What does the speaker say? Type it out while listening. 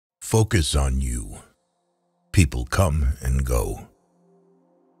Focus on you. People come and go.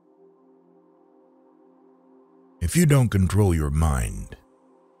 If you don't control your mind,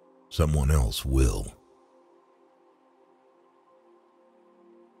 someone else will.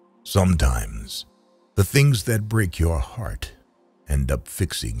 Sometimes, the things that break your heart end up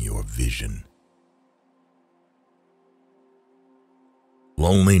fixing your vision.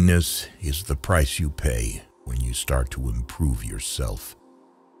 Loneliness is the price you pay when you start to improve yourself.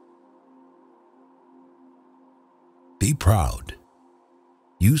 Be proud.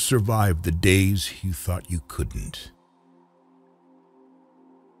 You survived the days you thought you couldn't.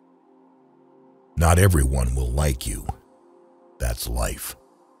 Not everyone will like you. That's life.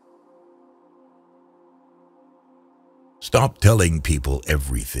 Stop telling people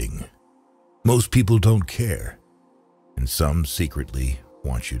everything. Most people don't care, and some secretly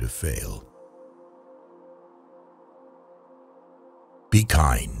want you to fail. Be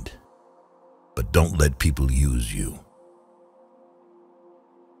kind, but don't let people use you.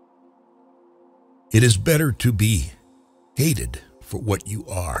 It is better to be hated for what you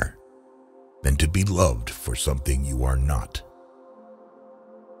are than to be loved for something you are not.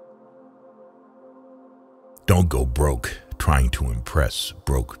 Don't go broke trying to impress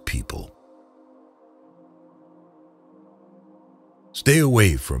broke people. Stay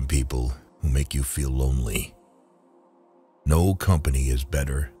away from people who make you feel lonely. No company is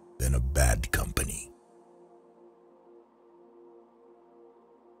better than a bad company.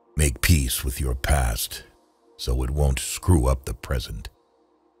 Make peace with your past so it won't screw up the present.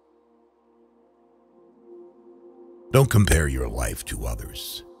 Don't compare your life to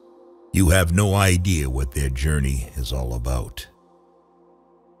others. You have no idea what their journey is all about.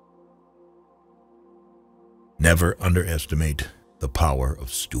 Never underestimate the power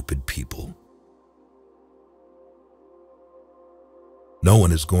of stupid people. No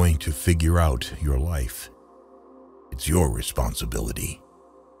one is going to figure out your life. It's your responsibility.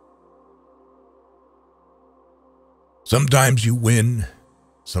 Sometimes you win,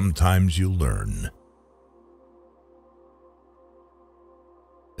 sometimes you learn.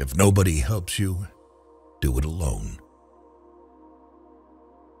 If nobody helps you, do it alone.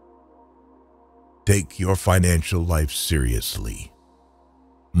 Take your financial life seriously.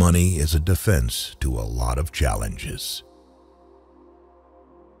 Money is a defense to a lot of challenges.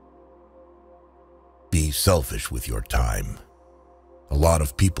 Be selfish with your time. A lot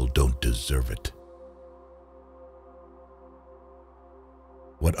of people don't deserve it.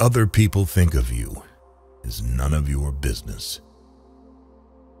 What other people think of you is none of your business.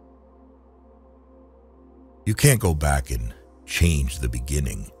 You can't go back and change the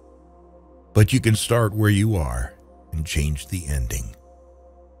beginning, but you can start where you are and change the ending.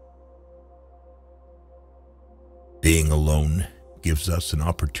 Being alone gives us an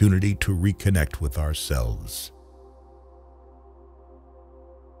opportunity to reconnect with ourselves.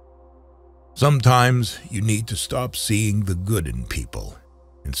 Sometimes you need to stop seeing the good in people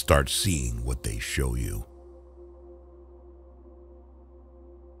and start seeing what they show you.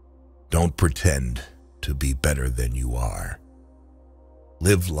 Don't pretend to be better than you are.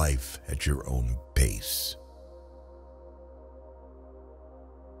 Live life at your own pace.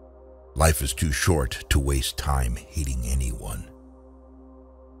 Life is too short to waste time hating anyone.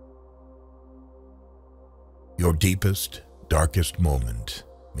 Your deepest, darkest moment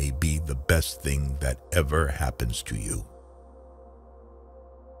may be the best thing that ever happens to you.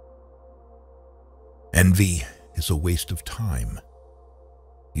 Envy is a waste of time.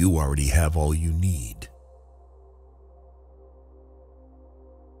 You already have all you need.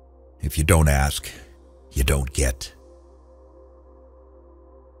 If you don't ask, you don't get.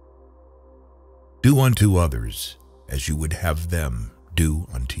 Do unto others as you would have them do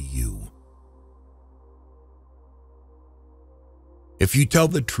unto you. If you tell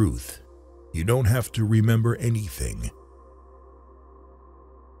the truth, you don't have to remember anything.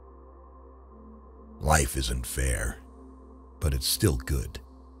 Life isn't fair, but it's still good.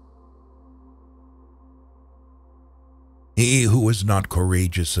 He who is not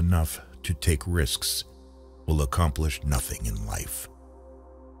courageous enough to take risks will accomplish nothing in life.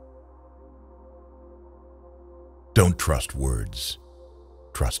 Don't trust words,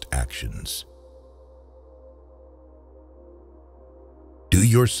 trust actions. Do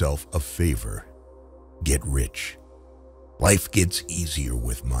yourself a favor. Get rich. Life gets easier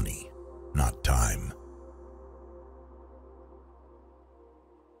with money, not time.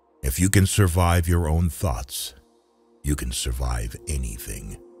 If you can survive your own thoughts, you can survive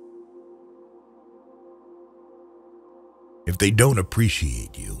anything. If they don't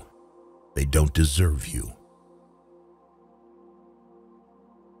appreciate you, they don't deserve you.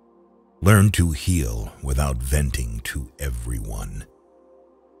 Learn to heal without venting to everyone.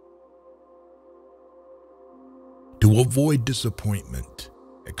 To avoid disappointment,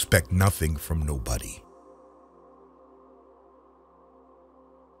 expect nothing from nobody.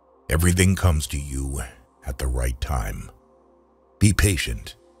 Everything comes to you at the right time. Be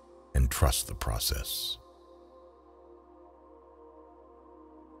patient and trust the process.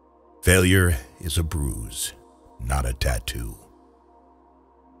 Failure is a bruise, not a tattoo.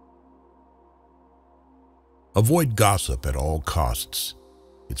 Avoid gossip at all costs.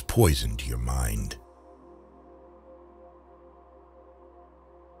 It's poison to your mind.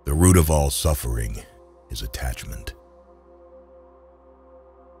 The root of all suffering is attachment.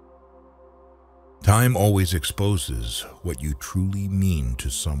 Time always exposes what you truly mean to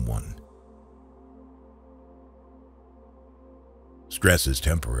someone. Stress is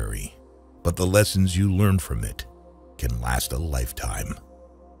temporary, but the lessons you learn from it can last a lifetime.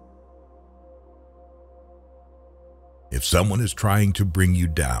 If someone is trying to bring you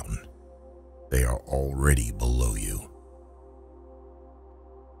down, they are already below you.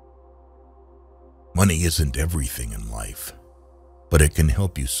 Money isn't everything in life, but it can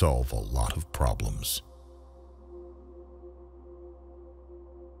help you solve a lot of problems.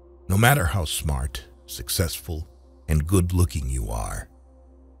 No matter how smart, successful, and good-looking you are,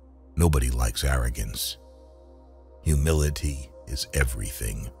 nobody likes arrogance. Humility is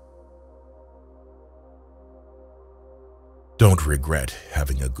everything. Don't regret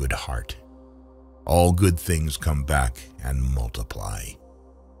having a good heart. All good things come back and multiply.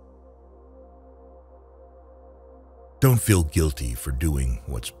 Don't feel guilty for doing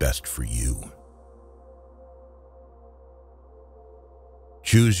what's best for you.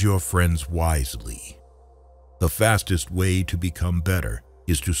 Choose your friends wisely. The fastest way to become better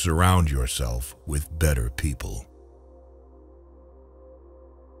is to surround yourself with better people.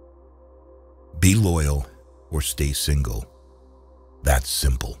 Be loyal or stay single. That's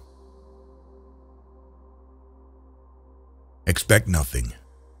simple. Expect nothing.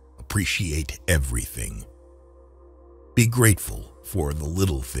 Appreciate everything. Be grateful for the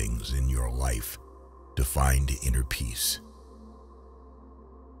little things in your life to find inner peace.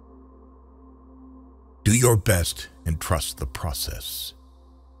 Do your best and trust the process.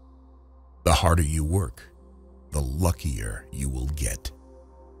 The harder you work, the luckier you will get.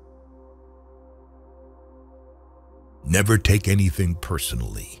 Never take anything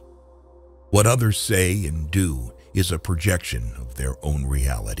personally. What others say and do is a projection of their own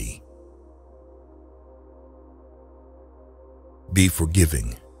reality. Be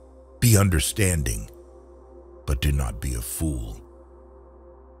forgiving, be understanding, but do not be a fool.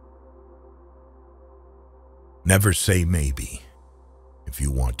 Never say maybe if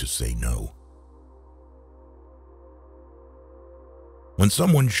you want to say no. When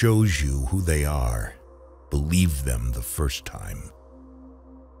someone shows you who they are, believe them the first time.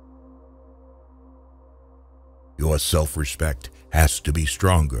 Your self-respect has to be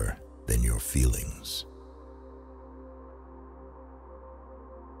stronger than your feelings.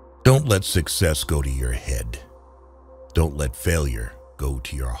 Don't let success go to your head. Don't let failure go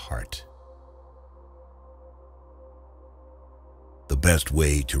to your heart. The best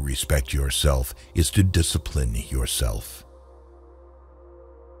way to respect yourself is to discipline yourself.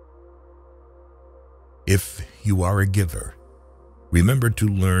 If you are a giver, remember to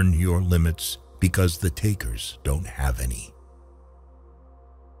learn your limits because the takers don't have any.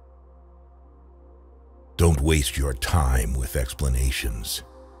 Don't waste your time with explanations.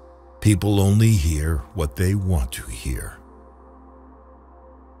 People only hear what they want to hear.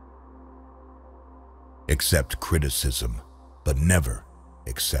 Accept criticism, but never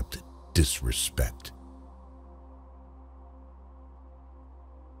accept disrespect.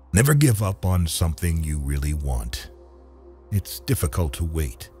 Never give up on something you really want. It's difficult to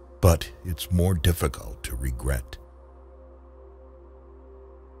wait, but it's more difficult to regret.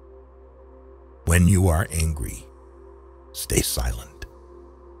 When you are angry, stay silent.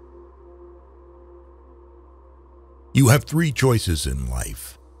 You have 3 choices in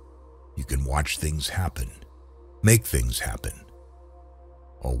life. You can watch things happen, make things happen,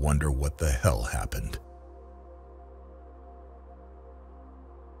 or wonder what the hell happened.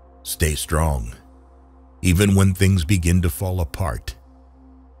 Stay strong. Even when things begin to fall apart,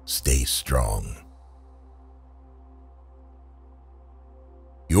 stay strong.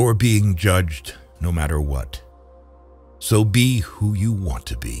 You're being judged no matter what, so be who you want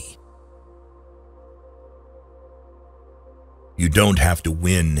to be. You don't have to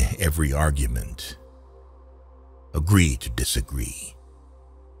win every argument. Agree to disagree.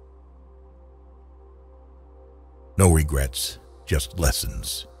 No regrets, just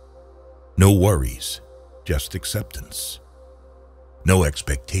lessons. No worries, just acceptance. No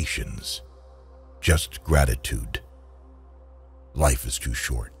expectations, just gratitude. Life is too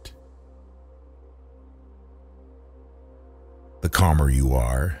short. The calmer you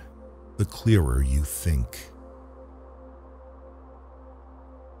are, the clearer you think.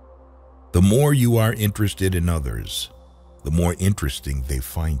 The more you are interested in others, the more interesting they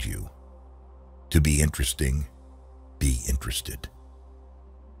find you. To be interesting, be interested.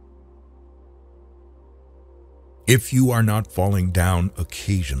 If you are not falling down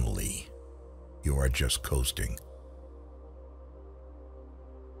occasionally, you are just coasting.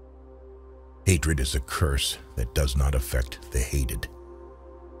 Hatred is a curse that does not affect the hated.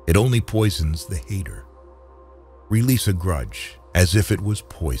 It only poisons the hater. Release a grudge as if it was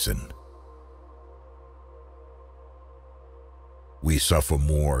poison. We suffer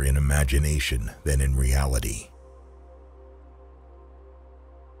more in imagination than in reality.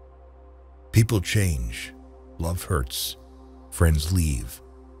 People change, love hurts, friends leave,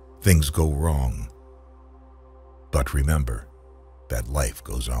 things go wrong. But remember that life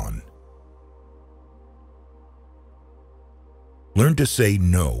goes on. Learn to say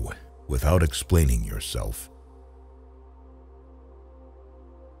no without explaining yourself.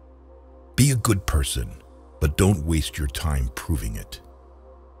 Be a good person, but don't waste your time proving it.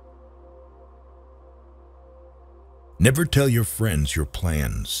 Never tell your friends your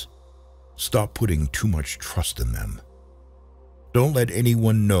plans. Stop putting too much trust in them. Don't let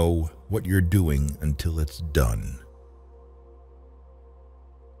anyone know what you're doing until it's done.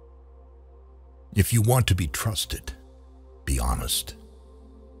 If you want to be trusted, be honest.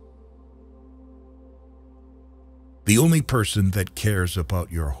 The only person that cares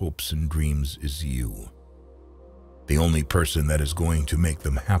about your hopes and dreams is you. The only person that is going to make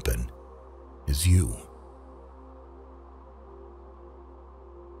them happen is you.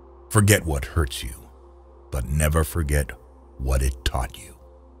 Forget what hurts you, but never forget what it taught you.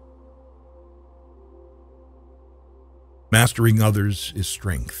 Mastering others is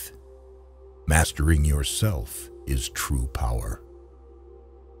strength. Mastering yourself is true power.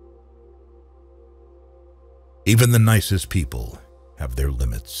 Even the nicest people have their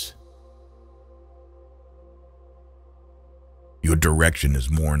limits. Your direction is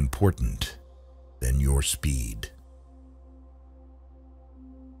more important than your speed.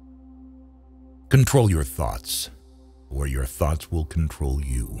 Control your thoughts, or your thoughts will control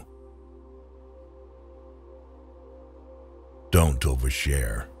you. Don't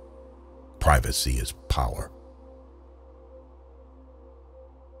overshare. Privacy is power.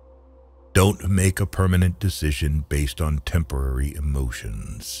 Don't make a permanent decision based on temporary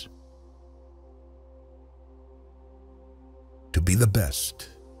emotions. To be the best,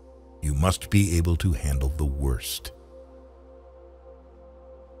 you must be able to handle the worst.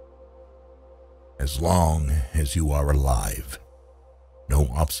 As long as you are alive, no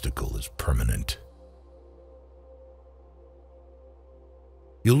obstacle is permanent.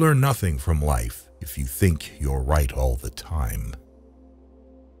 You'll learn nothing from life if you think you're right all the time.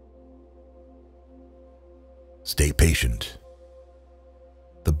 Stay patient.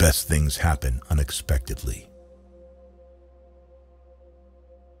 The best things happen unexpectedly.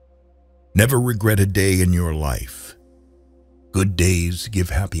 Never regret a day in your life. Good days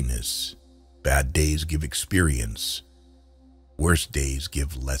give happiness. Bad days give experience. Worst days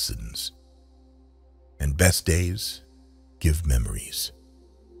give lessons. And best days give memories.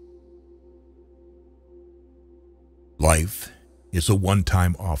 Life is a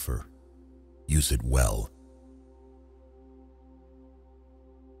one-time offer. Use it well.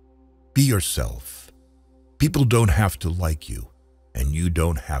 Be yourself. People don't have to like you, and you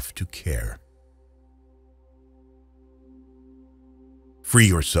don't have to care. Free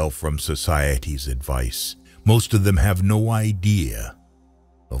yourself from society's advice. Most of them have no idea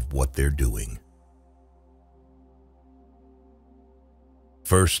of what they're doing.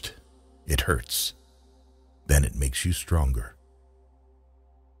 First, it hurts. Then it makes you stronger.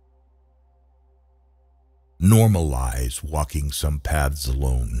 Normalize walking some paths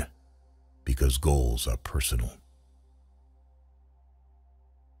alone, because goals are personal.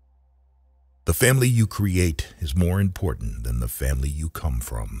 The family you create is more important than the family you come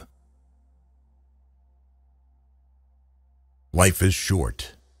from. Life is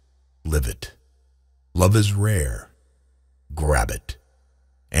short. Live it. Love is rare. Grab it.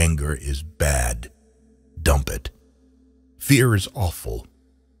 Anger is bad. Dump it. Fear is awful.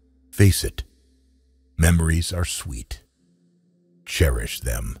 Face it. Memories are sweet. Cherish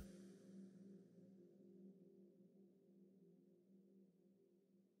them.